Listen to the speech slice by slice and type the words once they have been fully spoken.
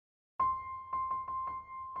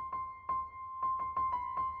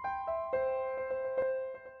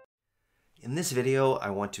In this video, I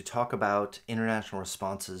want to talk about international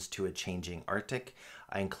responses to a changing Arctic.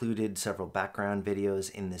 I included several background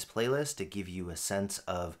videos in this playlist to give you a sense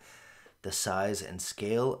of the size and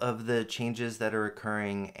scale of the changes that are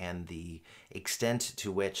occurring and the extent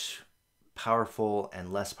to which powerful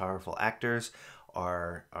and less powerful actors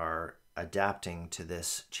are adapting to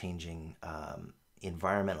this changing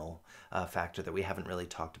environmental factor that we haven't really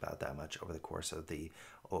talked about that much over the course of the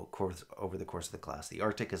class. The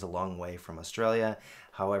Arctic is a long way from Australia.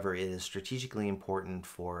 However, it is strategically important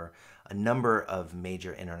for a number of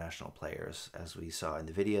major international players, as we saw in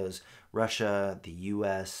the videos: Russia, the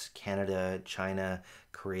US, Canada, China,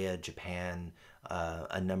 Korea, Japan,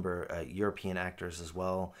 a number of European actors as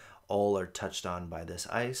well. All are touched on by this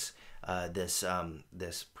ice.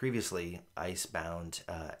 This previously ice-bound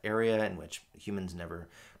area in which humans never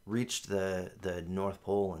reached the North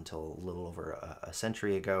Pole until a little over a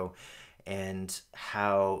century ago, and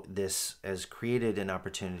how this has created an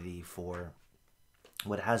opportunity for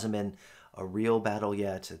what hasn't been a real battle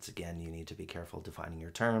yet. It's, again, you need to be careful defining your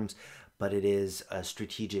terms, but it is a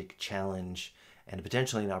strategic challenge and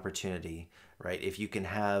potentially an opportunity, right? If you can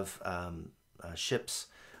have ships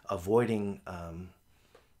avoiding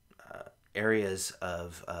areas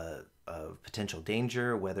of potential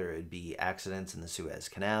danger, whether it be accidents in the Suez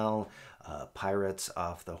Canal, pirates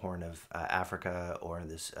off the Horn of Africa, or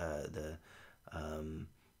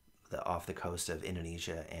off the coast of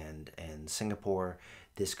Indonesia and Singapore.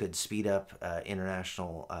 This could speed up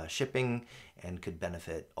international shipping and could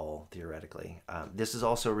benefit all, theoretically. This is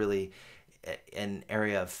also really an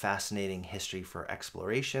area of fascinating history for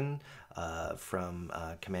exploration, from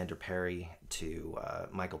Commander Perry to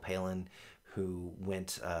Michael Palin, who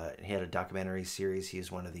went, he had a documentary series. He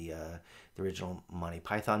is one of the original Monty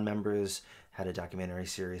Python members, had a documentary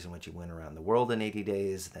series in which he went around the world in 80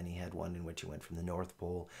 days. Then he had one in which he went from the North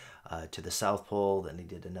Pole to the South Pole. Then he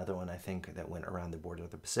did another one, I think, that went around the border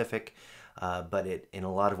of the Pacific. But it, in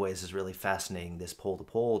a lot of ways, is really fascinating. This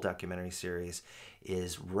pole-to-pole documentary series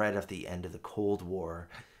is right at the end of the Cold War,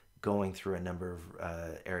 going through a number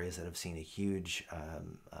of areas that have seen a huge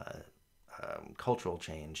cultural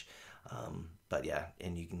change. But yeah,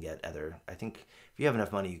 and you can get other, I think if you have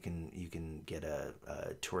enough money, you can get a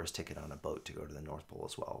tourist ticket on a boat to go to the North Pole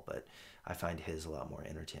as well. But I find his a lot more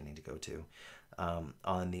entertaining to go to.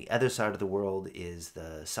 On the other side of the world is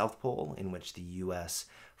the South Pole, in which the US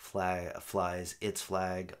flies its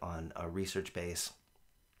flag on a research base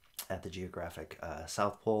at the geographic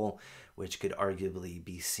South Pole, which could arguably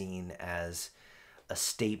be seen as a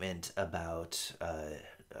statement about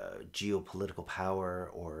geopolitical power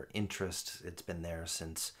or interest. It's been there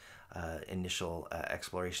since initial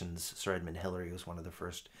explorations. Sir Edmund Hillary was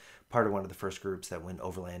part of one of the first groups that went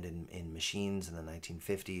overland in machines in the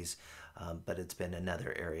 1950s. But it's been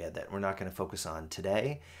another area that we're not going to focus on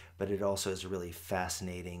today, but it also is a really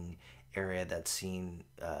fascinating area that's seen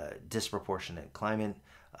disproportionate climate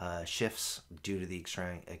shifts due to the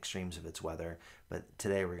extremes of its weather. But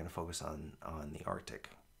today we're going to focus on the Arctic.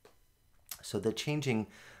 So the changing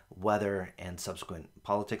weather and subsequent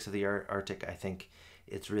politics of the Arctic, I think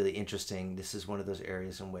it's really interesting. This is one of those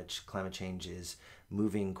areas in which climate change is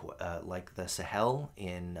moving like the Sahel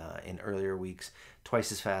in earlier weeks,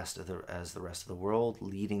 twice as fast as the rest of the world,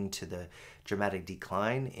 leading to the dramatic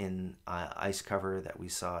decline in ice cover that we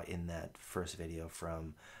saw in that first video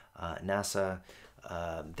from NASA.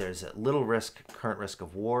 There's a little current risk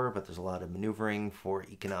of war, but there's a lot of maneuvering for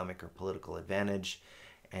economic or political advantage.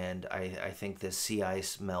 And I think this sea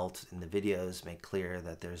ice melt in the videos make clear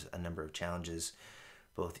that there's a number of challenges,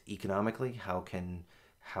 both economically. How can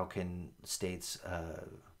states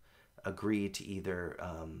agree to either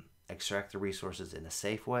extract the resources in a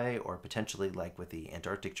safe way, or potentially, like with the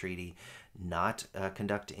Antarctic Treaty, not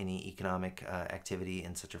conduct any economic activity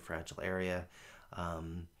in such a fragile area?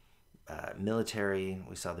 Military,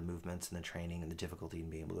 we saw the movements and the training and the difficulty in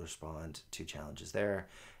being able to respond to challenges there.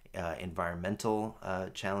 Environmental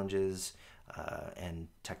challenges and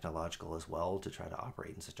technological as well, to try to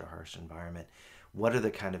operate in such a harsh environment. What are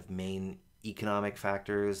the kind of main economic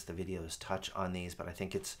factors? The videos touch on these, but I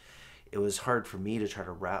think it was hard for me to try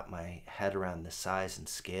to wrap my head around the size and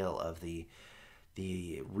scale of the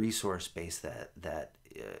resource base that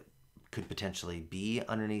could potentially be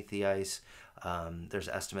underneath the ice. There's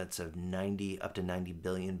estimates of up to 90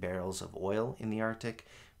 billion barrels of oil in the Arctic,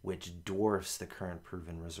 which dwarfs the current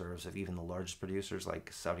proven reserves of even the largest producers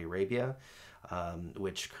like Saudi Arabia,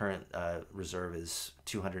 which current reserve is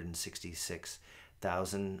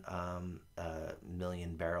 266,000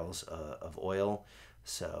 million barrels of oil.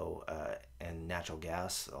 So, and natural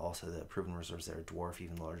gas, also the proven reserves there dwarf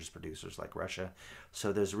even the largest producers like Russia.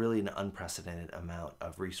 So there's really an unprecedented amount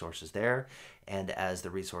of resources there. And as the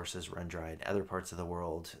resources run dry in other parts of the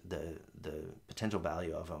world, the potential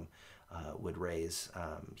value of them would raise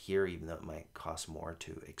here, even though it might cost more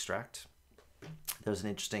to extract. There's an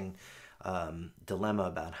interesting dilemma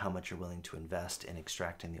about how much you're willing to invest in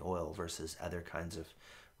extracting the oil versus other kinds of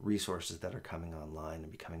resources that are coming online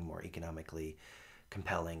and becoming more economically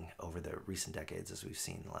compelling over the recent decades, as we've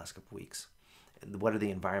seen in the last couple of weeks. What are the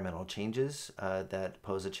environmental changes that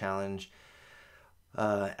pose a challenge?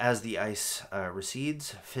 As the ice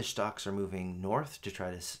recedes, fish stocks are moving north to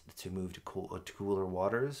try to move to cooler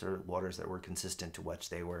waters, or waters that were consistent to which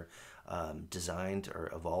they were designed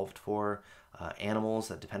or evolved for. Animals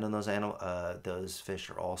that depend on those fish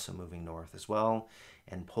are also moving north as well.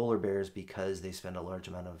 And polar bears, because they spend a large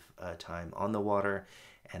amount of time on the water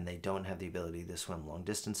and they don't have the ability to swim long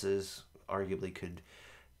distances, arguably could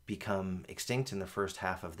become extinct in the first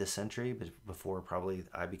half of this century, but before probably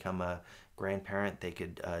I become a grandparent, they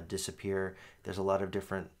could disappear. There's a lot of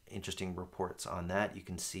different interesting reports on that. You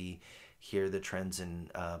can see here the trends in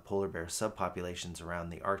polar bear subpopulations around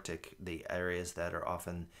the Arctic. The areas that are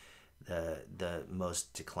often the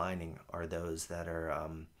most declining are those that are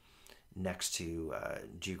next to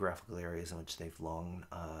geographical areas in which they've long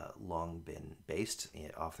been based,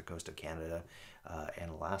 off the coast of Canada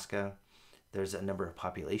and Alaska. There's a number of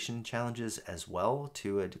population challenges as well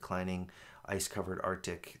to a declining ice-covered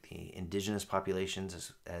Arctic. The indigenous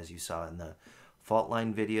populations, as you saw in the fault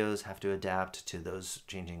line videos, have to adapt to those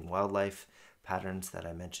changing wildlife patterns that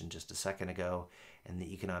I mentioned just a second ago, and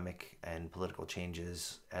the economic and political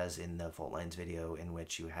changes, as in the fault lines video, in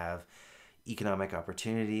which you have economic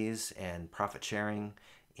opportunities and profit sharing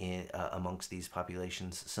amongst these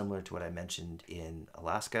populations, similar to what I mentioned in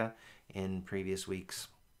Alaska in previous weeks.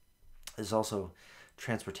 There's also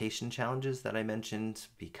transportation challenges that I mentioned,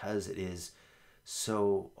 because it is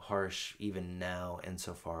so harsh even now and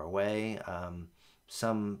so far away.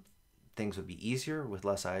 Some things would be easier with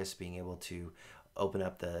less ice, being able to open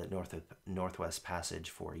up the Northwest Passage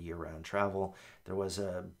for year-round travel. There was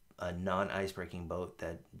a non-ice-breaking boat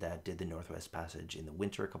that did the Northwest Passage in the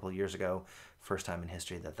winter a couple of years ago. First time in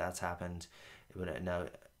history that's happened. It would now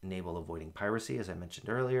enable avoiding piracy, as I mentioned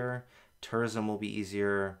earlier. Tourism will be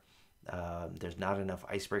easier. There's not enough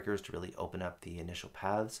icebreakers to really open up the initial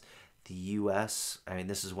paths. The U.S., I mean,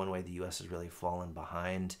 this is one way the U.S. has really fallen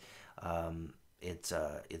behind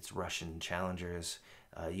its Russian challengers.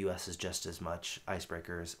 U.S. is just as much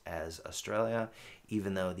icebreakers as Australia,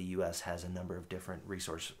 even though the U.S. has a number of different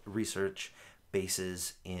research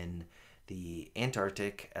bases in the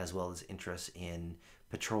Antarctic, as well as interests in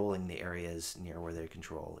patrolling the areas near where they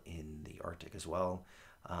control in the Arctic as well.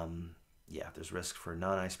 There's risk for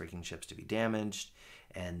non-icebreaking ships to be damaged,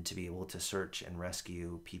 and to be able to search and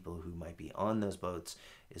rescue people who might be on those boats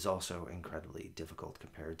is also incredibly difficult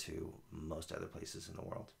compared to most other places in the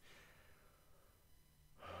world.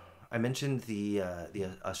 I mentioned the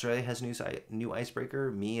Australia has new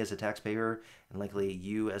icebreaker. Me as a taxpayer, and likely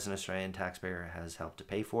you as an Australian taxpayer, has helped to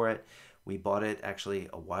pay for it. We bought it actually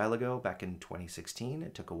a while ago, back in 2016.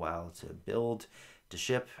 It took a while to build, to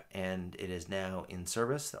ship, and it is now in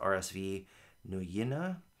service. The RSV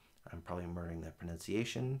Nuyina, I'm probably murdering that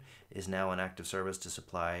pronunciation, is now in active service to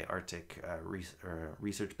supply Arctic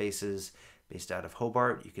research bases based out of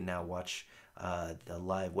Hobart. You can now watch the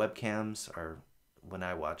live webcams, or when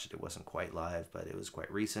I watched it, it wasn't quite live, but it was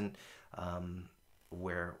quite recent,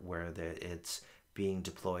 where it's being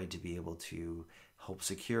deployed to be able to help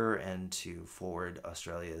secure and to forward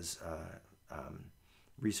Australia's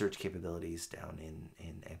research capabilities down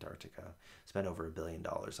in Antarctica. Spent over $1 billion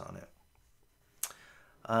on it.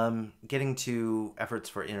 Getting to efforts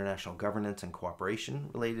for international governance and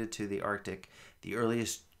cooperation related to the Arctic, the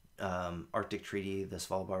earliest Arctic treaty, the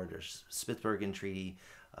Svalbard or Spitsbergen Treaty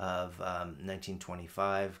of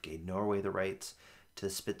 1925, gave Norway the rights to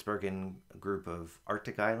the Spitsbergen group of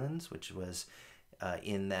Arctic islands, which was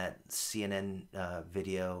in that CNN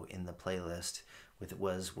video in the playlist. It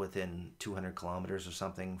was within 200 kilometers or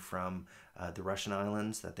something from the Russian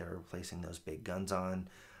islands that they were placing those big guns on.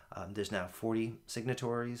 There's now 40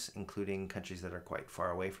 signatories, including countries that are quite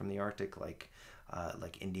far away from the Arctic, like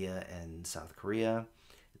India and South Korea.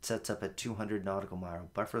 It sets up a 200 nautical mile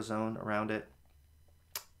buffer zone around it,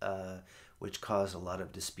 which caused a lot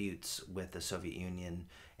of disputes with the Soviet Union,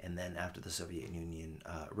 and then after the Soviet Union,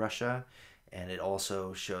 Russia. And it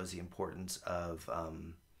also shows the importance of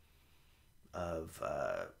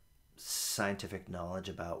scientific knowledge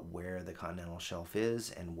about where the continental shelf is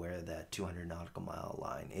and where that 200 nautical mile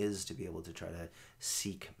line is to be able to try to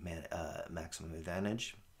seek maximum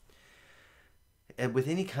advantage. And with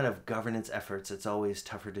any kind of governance efforts, it's always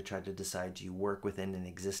tougher to try to decide, do you work within an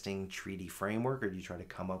existing treaty framework or do you try to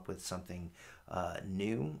come up with something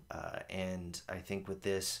new? And I think with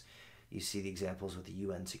this, you see the examples with the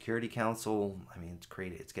UN Security Council. I mean,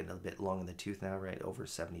 it's getting a bit long in the tooth now, right? Over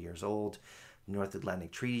 70 years old. North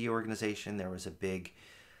Atlantic Treaty Organization, there was a big,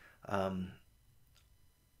 a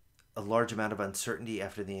large amount of uncertainty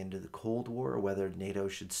after the end of the Cold War whether NATO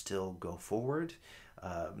should still go forward.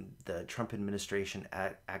 The Trump administration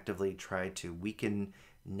actively tried to weaken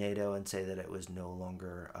NATO and say that it was no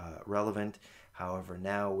longer relevant. However,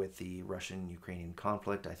 now with the Russian-Ukrainian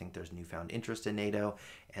conflict, I think there's newfound interest in NATO,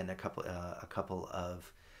 and a couple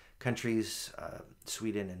of countries,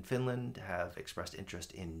 Sweden and Finland, have expressed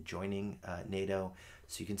interest in joining NATO.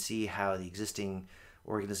 So you can see how the existing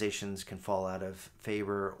organizations can fall out of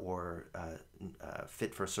favor or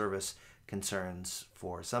fit for service concerns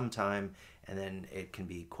for some time, and then it can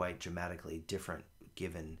be quite dramatically different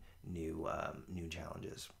given new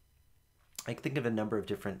challenges. I can think of a number of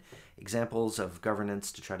different examples of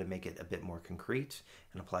governance to try to make it a bit more concrete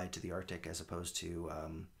and apply it to the Arctic as opposed to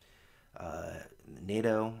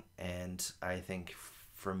NATO. And I think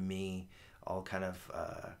for me, I'll kind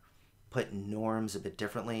of put norms a bit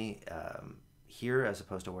differently here as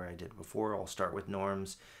opposed to where I did before. I'll start with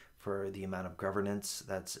norms for the amount of governance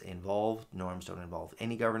that's involved. Norms don't involve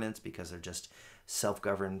any governance because they're just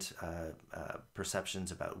self-governed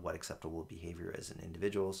perceptions about what acceptable behavior is in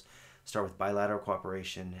individuals. Start with bilateral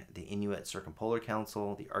cooperation, the Inuit Circumpolar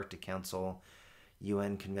Council, the Arctic Council,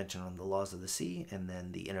 UN Convention on the Laws of the Sea, and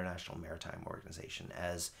then the International Maritime Organization,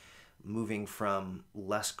 as moving from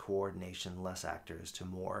less coordination, less actors, to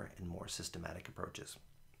more and more systematic approaches.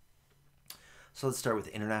 So let's start with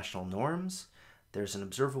international norms. There's an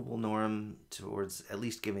observable norm towards at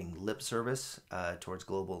least giving lip service towards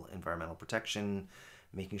global environmental protection,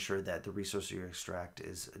 making sure that the resource you extract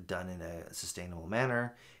is done in a sustainable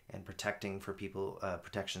manner, and protecting for people,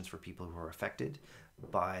 protections for people who are affected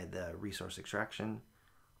by the resource extraction.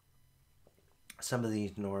 Some of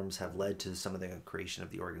these norms have led to some of the creation of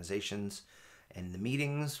the organizations and the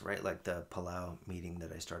meetings, right? Like the Palau meeting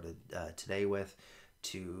that I started today with,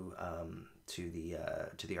 to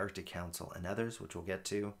the Arctic Council and others, which we'll get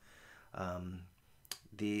to.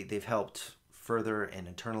 They've helped further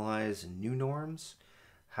and internalize new norms.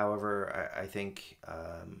 However, I think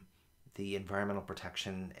the environmental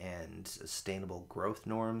protection and sustainable growth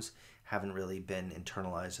norms haven't really been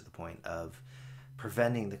internalized to the point of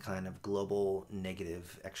preventing the kind of global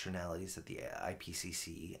negative externalities that the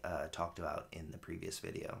IPCC talked about in the previous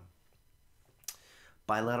video.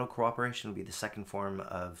 Bilateral cooperation would be the second form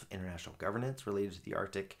of international governance related to the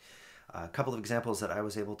Arctic. A couple of examples that I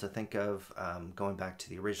was able to think of, going back to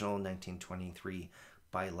the original 1923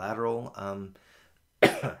 bilateral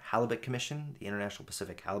Halibut Commission, the International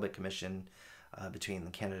Pacific Halibut Commission between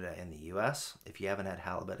Canada and the US. If you haven't had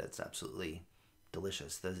halibut, it's absolutely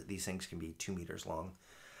delicious. These things can be 2 meters long.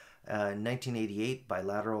 1988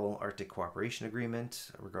 bilateral Arctic cooperation agreement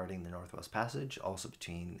regarding the Northwest Passage, also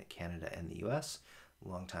between Canada and the US,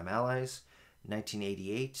 longtime allies.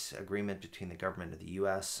 1988 agreement between the government of the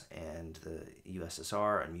US and the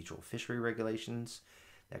USSR on mutual fishery regulations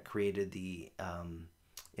that created the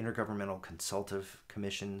Intergovernmental Consultative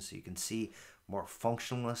Commission. So you can see more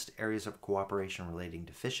functionalist areas of cooperation relating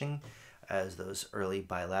to fishing as those early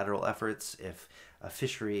bilateral efforts. If a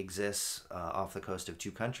fishery exists off the coast of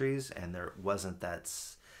two countries and there wasn't that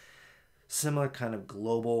similar kind of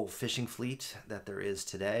global fishing fleet that there is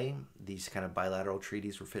today, these kind of bilateral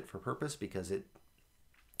treaties were fit for purpose because it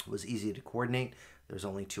was easy to coordinate. There's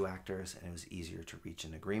only 2 actors and it was easier to reach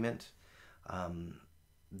an agreement.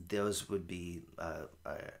 Those would be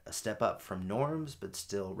a step up from norms, but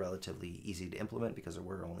still relatively easy to implement because there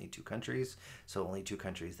were only 2 countries. So only 2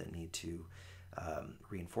 countries that need to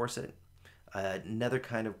reinforce it. Another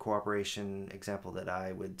kind of cooperation example that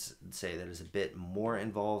I would say that is a bit more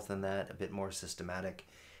involved than that, a bit more systematic,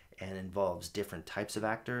 and involves different types of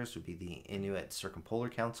actors would be the Inuit Circumpolar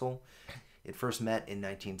Council. It first met in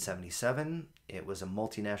 1977. It was a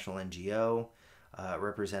multinational NGO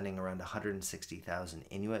representing around 160,000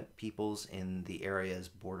 Inuit peoples in the areas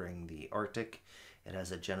bordering the Arctic. It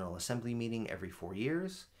has a General Assembly meeting every 4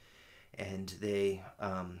 years, and they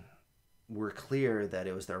were clear that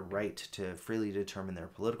it was their right to freely determine their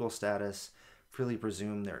political status, freely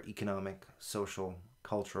presume their economic, social,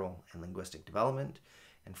 cultural, and linguistic development,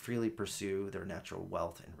 and freely pursue their natural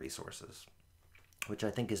wealth and resources. which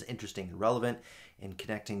I think is interesting and relevant in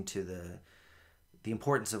connecting to the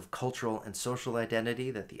importance of cultural and social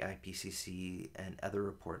identity that the IPCC and other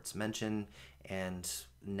reports mention, and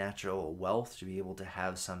natural wealth, to be able to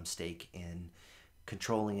have some stake in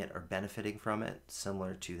controlling it or benefiting from it,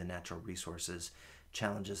 similar to the natural resources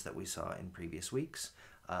challenges that we saw in previous weeks.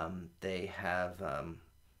 They have a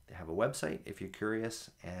website if you're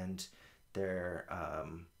curious, and their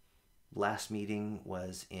last meeting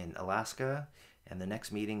was in Alaska, and the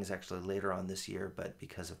next meeting is actually later on this year, but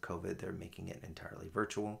because of COVID, they're making it entirely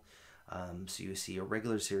virtual. So you see a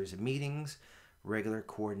regular series of meetings, regular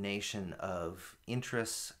coordination of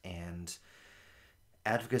interests and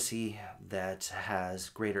advocacy that has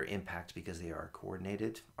greater impact because they are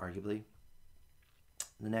coordinated, arguably.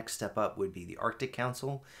 The next step up would be the Arctic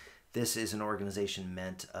Council. This is an organization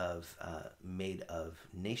made of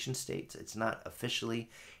nation states. It's not officially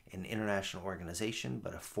an international organization,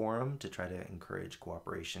 but a forum to try to encourage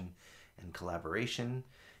cooperation and collaboration.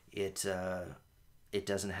 It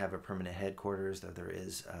doesn't have a permanent headquarters, though there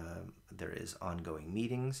is ongoing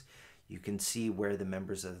meetings. You can see where the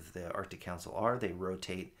members of the Arctic Council are. They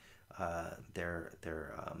rotate their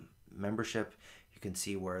membership. You can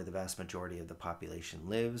see where the vast majority of the population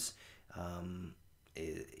lives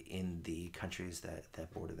in the countries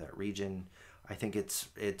that border that region. I think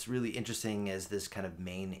it's really interesting as this kind of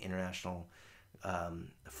main international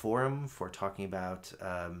forum for talking about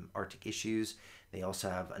Arctic issues. They also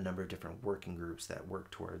have a number of different working groups that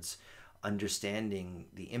work towards understanding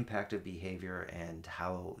the impact of behavior and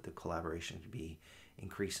how the collaboration can be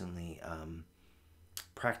increasingly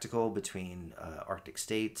practical between Arctic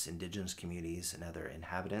states, indigenous communities, and other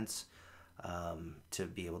inhabitants to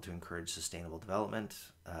be able to encourage sustainable development.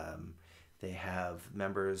 They have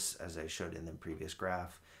members, as I showed in the previous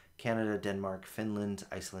graph, Canada, Denmark, Finland,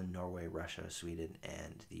 Iceland, Norway, Russia, Sweden,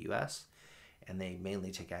 and the US. And they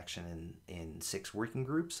mainly take action in 6 working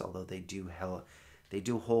groups, although they do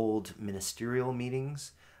hold ministerial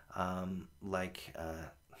meetings. I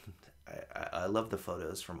love the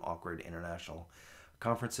photos from awkward international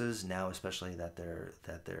conferences now, especially that they're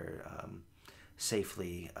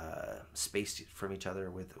safely spaced from each other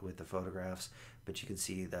with the photographs. But you can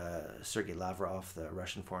see the Sergei Lavrov, the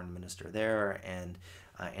Russian foreign minister, there, and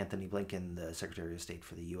Anthony Blinken, the Secretary of State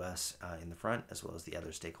for the U.S., in the front, as well as the other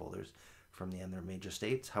stakeholders from the other major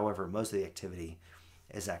states. However, most of the activity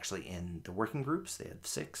is actually in the working groups. They have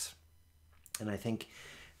 6. And I think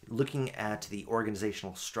looking at the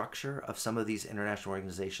organizational structure of some of these international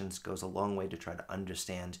organizations goes a long way to try to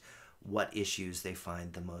understand what issues they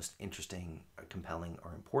find the most interesting, or compelling,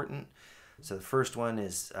 or important. So the first one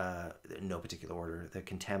is, in no particular order, the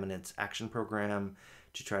Contaminants Action Program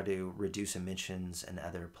to try to reduce emissions and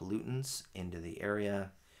other pollutants into the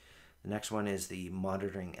area. The next one is the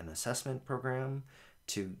Monitoring and Assessment Program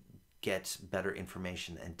to get better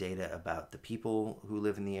information and data about the people who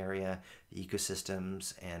live in the area, the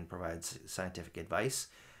ecosystems, and provides scientific advice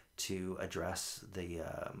to address the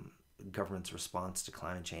government's response to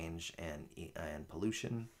climate change and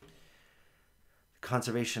pollution.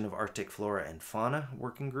 Conservation of Arctic Flora and Fauna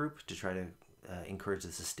Working Group to try to encourage the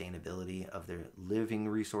sustainability of their living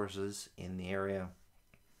resources in the area.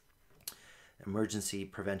 Emergency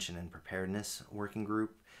Prevention and Preparedness Working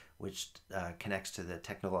Group, which connects to the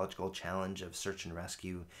technological challenge of search and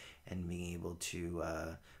rescue and being able to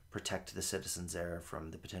protect the citizens there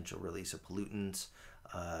from the potential release of pollutants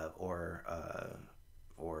or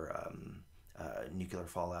nuclear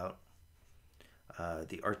fallout.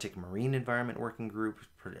 The Arctic Marine Environment Working Group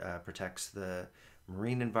protects the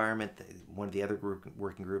marine environment. One of the other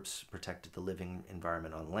working groups protected the living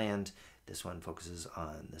environment on land. This one focuses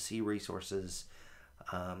on the sea resources.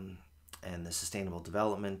 And the sustainable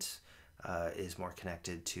development is more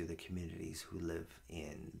connected to the communities who live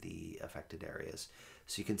in the affected areas.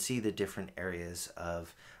 So you can see the different areas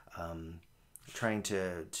of trying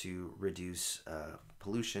to reduce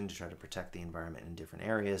pollution, to try to protect the environment in different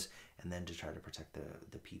areas, and then to try to protect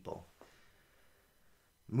the people.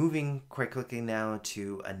 Moving quite quickly now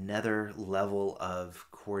to another level of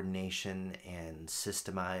coordination and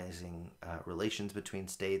systemizing relations between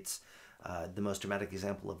states. The most dramatic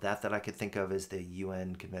example of that I could think of is the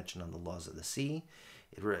UN Convention on the Laws of the Sea.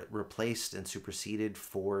 It replaced and superseded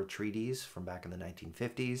 4 treaties from back in the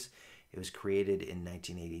 1950s. It was created in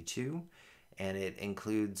 1982, and it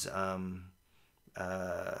includes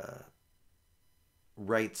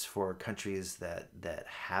rights for countries that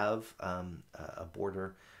have a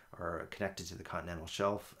border or are connected to the continental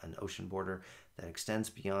shelf, an ocean border that extends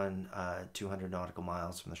beyond 200 nautical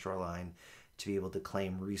miles from the shoreline, to be able to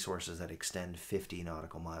claim resources that extend 50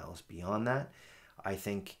 nautical miles beyond that. I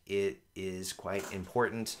think it is quite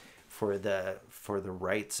important for the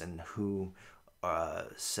rights and who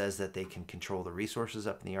says that they can control the resources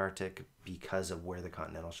up in the Arctic because of where the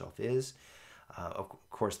continental shelf is. Of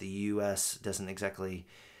course, the U.S. doesn't exactly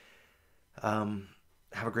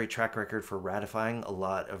have a great track record for ratifying a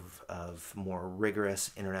lot of more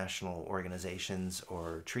rigorous international organizations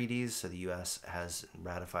or treaties. So the U.S. has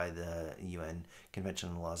ratified the UN Convention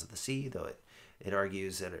on the Laws of the Sea, though it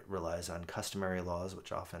argues that it relies on customary laws,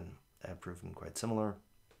 which often have proven quite similar.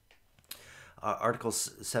 Article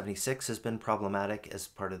 76 has been problematic as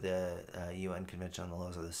part of the UN Convention on the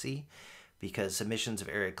Laws of the Sea, because submissions of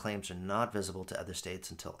area claims are not visible to other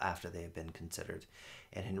states until after they have been considered.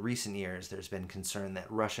 And in recent years, there's been concern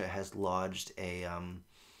that Russia has lodged a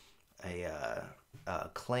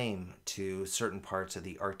claim to certain parts of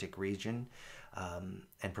the Arctic region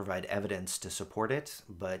and provide evidence to support it,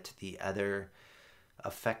 but the other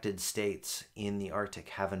affected states in the Arctic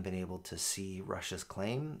haven't been able to see Russia's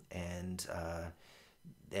claim and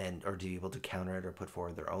or to be able to counter it or put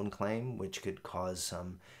forward their own claim, which could cause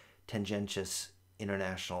some tangentious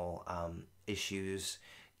international issues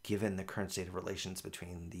given the current state of relations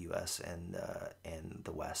between the U.S. and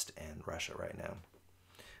the West and Russia right now.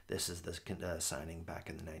 This is the signing back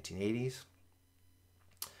in the 1980s.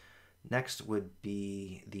 Next would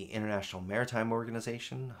be the International Maritime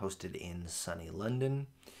Organization, hosted in sunny London.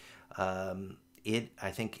 It, I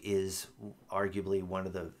think, is arguably one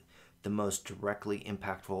of the most directly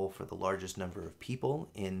impactful for the largest number of people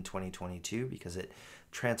in 2022 because it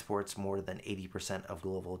transports more than 80% of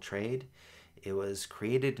global trade. It was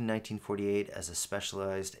created in 1948 as a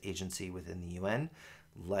specialized agency within the UN,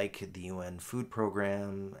 like the UN Food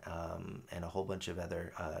Program and a whole bunch of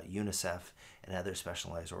other UNICEF and other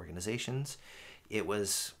specialized organizations. It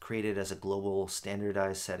was created as a global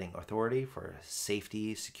standardized setting authority for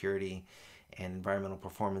safety, security, and environmental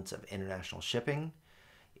performance of international shipping.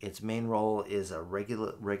 Its main role is a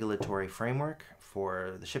regulatory framework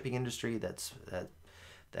for the shipping industry that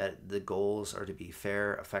the goals are to be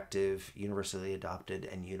fair, effective, universally adopted,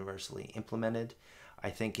 and universally implemented. I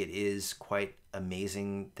think it is quite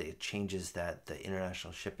amazing the changes that the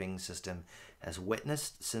international shipping system has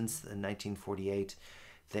witnessed since 1948.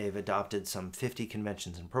 They've adopted some 50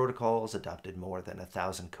 conventions and protocols, adopted more than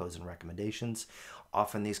 1,000 codes and recommendations.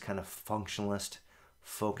 Often these kind of functionalist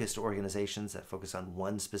focused organizations that focus on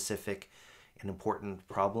one specific and important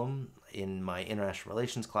problem. In my international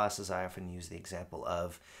relations classes, I often use the example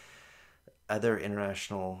of other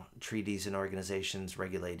international treaties and organizations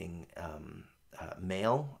regulating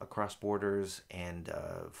mail across borders and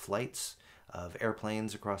flights of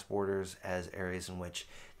airplanes across borders as areas in which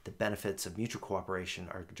the benefits of mutual cooperation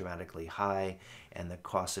are dramatically high and the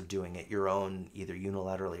costs of doing it your own, either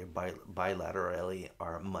unilaterally or bilaterally,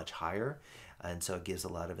 are much higher. And so it gives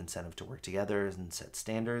a lot of incentive to work together and set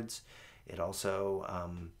standards. It also,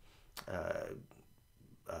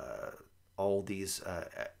 all these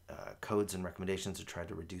codes and recommendations to try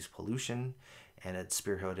to reduce pollution, and it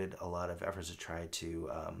spearheaded a lot of efforts to try to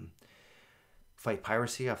fight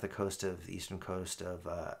piracy off the eastern coast of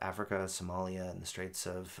Africa, Somalia, and the Straits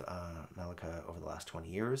of Malacca over the last 20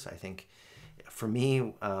 years. I think, for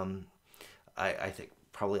me, I think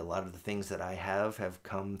probably a lot of the things that I have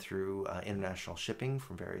come through international shipping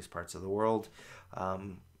from various parts of the world.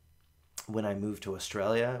 When I moved to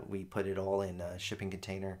Australia, we put it all in a shipping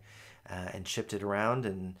container and shipped it around,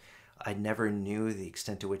 and I never knew the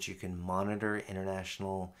extent to which you can monitor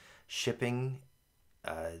international shipping,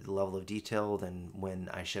 the level of detail, than when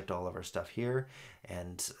I shipped all of our stuff here.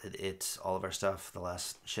 And it's all of our stuff, the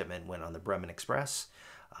last shipment went on the Bremen Express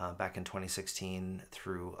back in 2016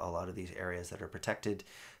 through a lot of these areas that are protected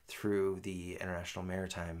through the International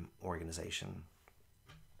Maritime Organization.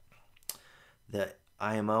 The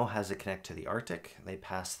IMO has a connect to the Arctic. They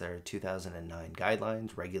passed their 2009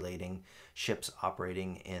 guidelines regulating ships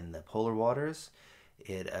operating in the polar waters.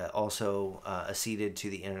 It also acceded to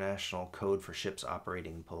the International Code for Ships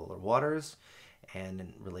Operating in Polar Waters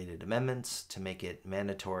and related amendments to make it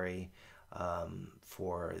mandatory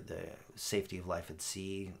for the safety of life at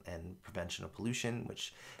sea and prevention of pollution,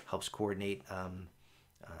 which helps coordinate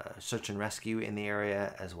search and rescue in the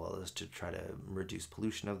area, as well as to try to reduce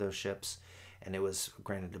pollution of those ships. And it was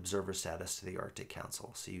granted observer status to the Arctic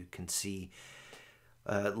Council. So you can see,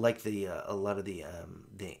 like a lot of the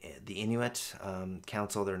Inuit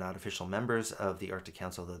Council, they're not official members of the Arctic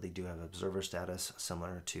Council, though they do have observer status,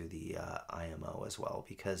 similar to the IMO as well,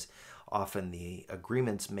 because often the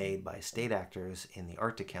agreements made by state actors in the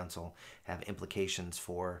Arctic Council have implications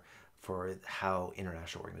for how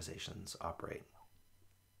international organizations operate.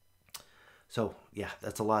 So yeah,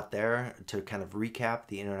 that's a lot there. To kind of recap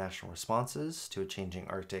the international responses to a changing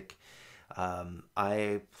Arctic,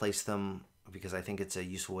 I place them because I think it's a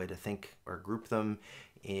useful way to think or group them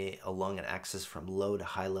along an axis from low to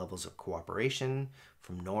high levels of cooperation,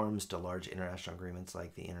 from norms to large international agreements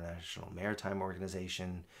like the International Maritime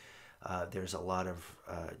Organization. There's a lot of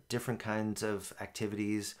different kinds of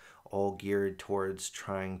activities, all geared towards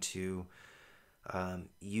trying to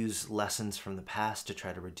use lessons from the past to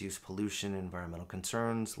try to reduce pollution, environmental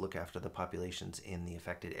concerns, look after the populations in the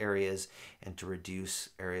affected areas, and to reduce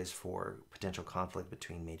areas for potential conflict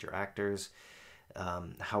between major actors.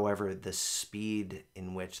 However, the speed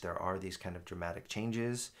in which there are these kind of dramatic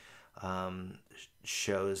changes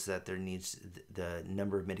shows that there needs the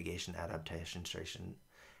number of mitigation adaptation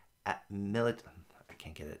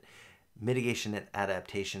mitigation and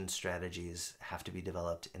adaptation strategies have to be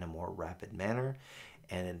developed in a more rapid manner,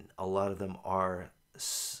 and a lot of them are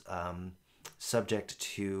subject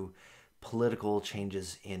to political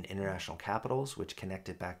changes in international capitals, which connect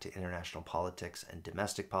it back to international politics and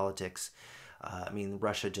domestic politics.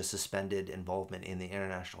 Russia just suspended involvement in the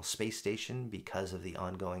International Space Station because of the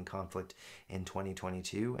ongoing conflict in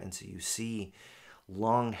 2022. And so you see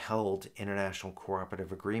long-held international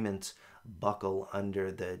cooperative agreements buckle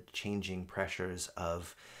under the changing pressures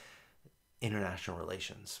of international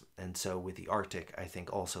relations. And so with the Arctic, I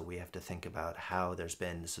think also we have to think about how there's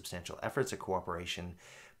been substantial efforts at cooperation,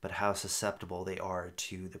 but how susceptible they are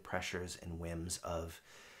to the pressures and whims of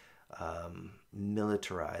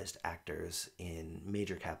militarized actors in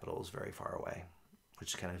major capitals very far away,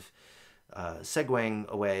 which is kind of segueing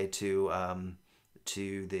away to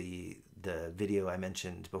the video I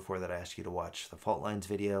mentioned before that I asked you to watch, the fault lines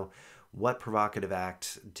video. What provocative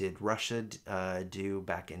act did Russia do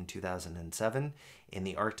back in 2007 in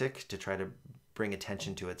the Arctic to try to bring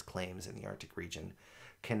attention to its claims in the Arctic region,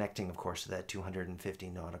 connecting, of course, to that 250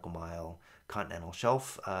 nautical mile continental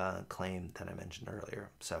shelf claim that I mentioned earlier.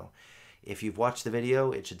 So if you've watched the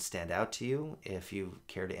video, it should stand out to you. If you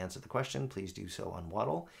care to answer the question, please do so on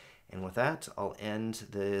Waddle. And with that, I'll end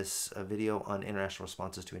this video on international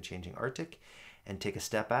responses to a changing Arctic and take a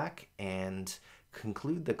step back and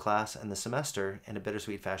conclude the class and the semester in a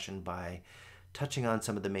bittersweet fashion by touching on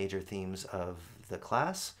some of the major themes of the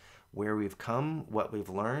class, where we've come, what we've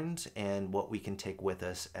learned, and what we can take with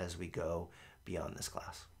us as we go beyond this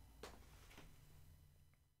class.